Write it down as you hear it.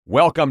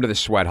Welcome to the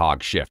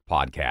Sweathog Shift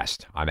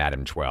podcast. I'm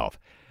Adam 12.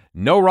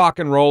 No rock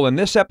and roll in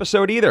this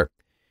episode either.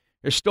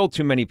 There's still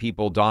too many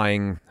people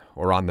dying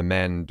or on the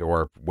mend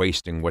or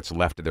wasting what's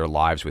left of their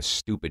lives with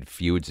stupid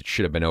feuds that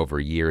should have been over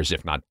years,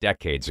 if not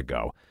decades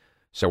ago.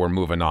 So we're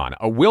moving on.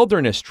 A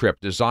wilderness trip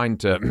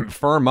designed to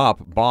firm up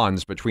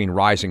bonds between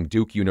rising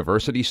Duke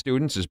University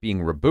students is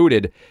being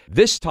rebooted,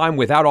 this time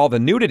without all the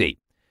nudity.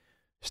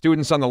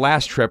 Students on the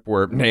last trip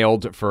were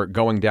nailed for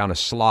going down a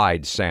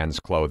slide sans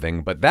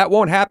clothing, but that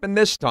won't happen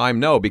this time,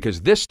 no,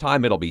 because this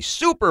time it'll be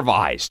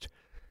supervised.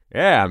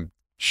 Yeah, I'm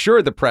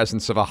sure the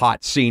presence of a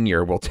hot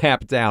senior will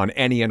tamp down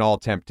any and all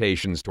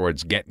temptations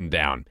towards getting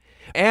down.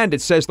 And it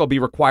says they'll be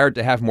required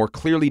to have more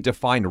clearly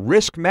defined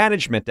risk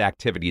management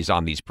activities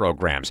on these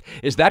programs.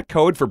 Is that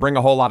code for bring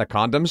a whole lot of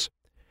condoms?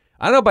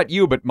 I don't know about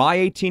you, but my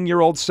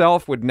 18-year-old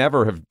self would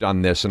never have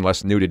done this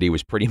unless nudity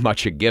was pretty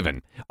much a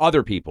given.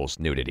 Other people's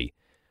nudity.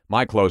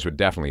 My clothes would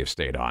definitely have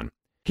stayed on.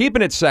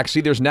 Keeping it sexy,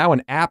 there's now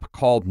an app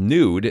called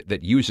Nude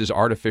that uses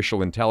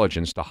artificial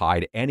intelligence to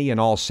hide any and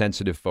all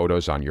sensitive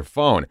photos on your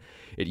phone.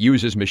 It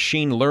uses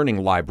machine learning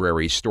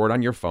libraries stored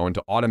on your phone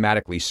to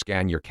automatically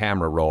scan your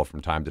camera roll from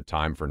time to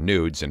time for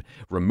nudes and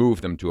remove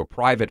them to a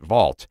private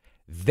vault.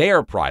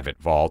 Their private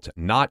vault,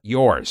 not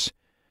yours.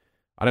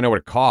 I don't know what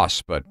it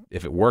costs, but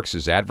if it works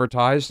as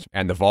advertised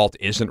and the vault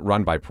isn't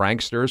run by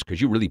pranksters,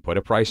 could you really put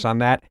a price on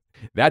that?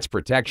 That's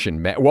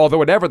protection. Well, although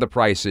whatever the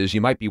price is, you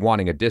might be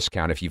wanting a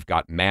discount if you've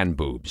got man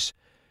boobs.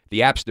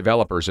 The app's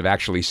developers have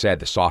actually said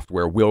the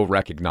software will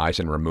recognize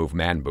and remove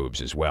man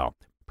boobs as well.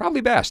 Probably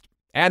best.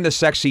 And the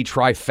sexy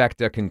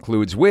trifecta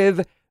concludes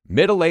with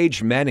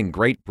middle-aged men in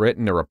Great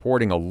Britain are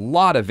reporting a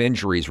lot of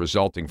injuries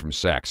resulting from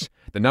sex,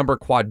 the number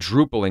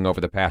quadrupling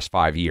over the past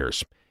 5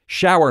 years.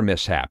 Shower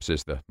mishaps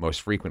is the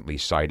most frequently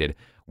cited.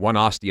 One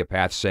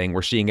osteopath saying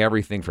we're seeing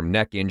everything from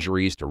neck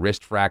injuries to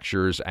wrist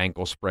fractures,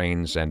 ankle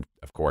sprains, and,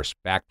 of course,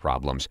 back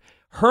problems.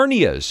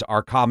 Hernias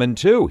are common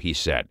too, he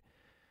said.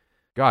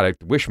 God, I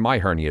wish my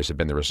hernias had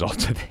been the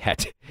result of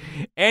that.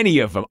 Any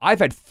of them. I've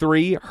had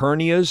 3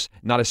 hernias,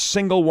 not a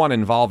single one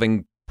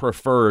involving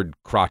preferred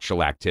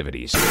crotchal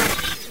activities.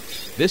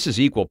 This is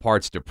equal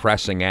parts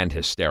depressing and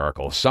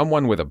hysterical.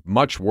 Someone with a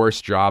much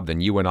worse job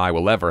than you and I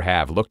will ever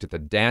have looked at the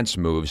dance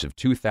moves of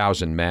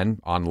 2,000 men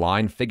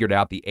online, figured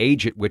out the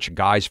age at which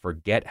guys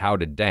forget how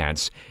to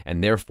dance,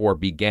 and therefore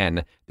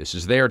begin, this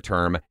is their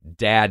term,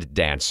 dad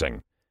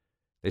dancing.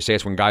 They say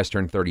it's when guys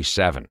turn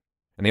 37.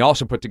 And they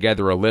also put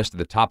together a list of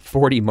the top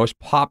 40 most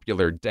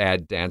popular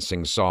dad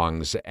dancing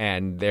songs,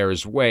 and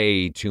there's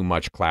way too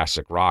much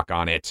classic rock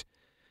on it.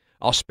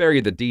 I'll spare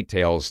you the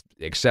details,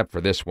 except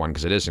for this one,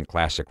 because it isn't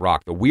classic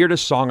rock. The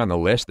weirdest song on the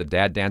list, the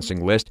dad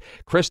dancing list,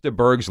 Krista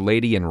Berg's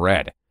Lady in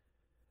Red.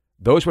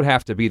 Those would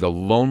have to be the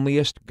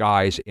loneliest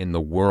guys in the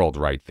world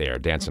right there,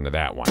 dancing to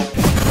that one.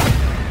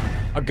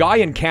 A guy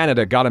in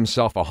Canada got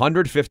himself a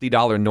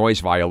 $150 noise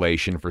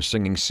violation for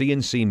singing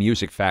CNC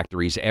Music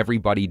Factory's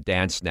Everybody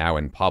Dance Now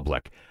in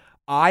public.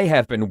 I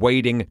have been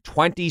waiting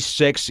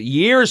 26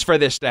 years for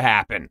this to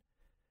happen.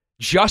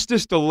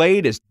 Justice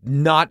delayed is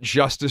not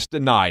justice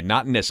denied,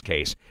 not in this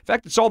case. In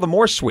fact, it's all the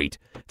more sweet.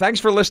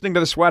 Thanks for listening to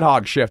the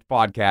Sweathog Shift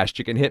podcast.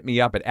 You can hit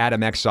me up at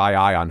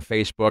AdamXII on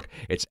Facebook.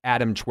 It's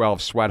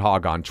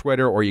Adam12Sweathog on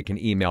Twitter, or you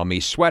can email me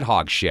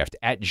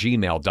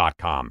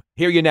sweathogshift@gmail.com.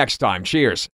 Hear you next time. Cheers.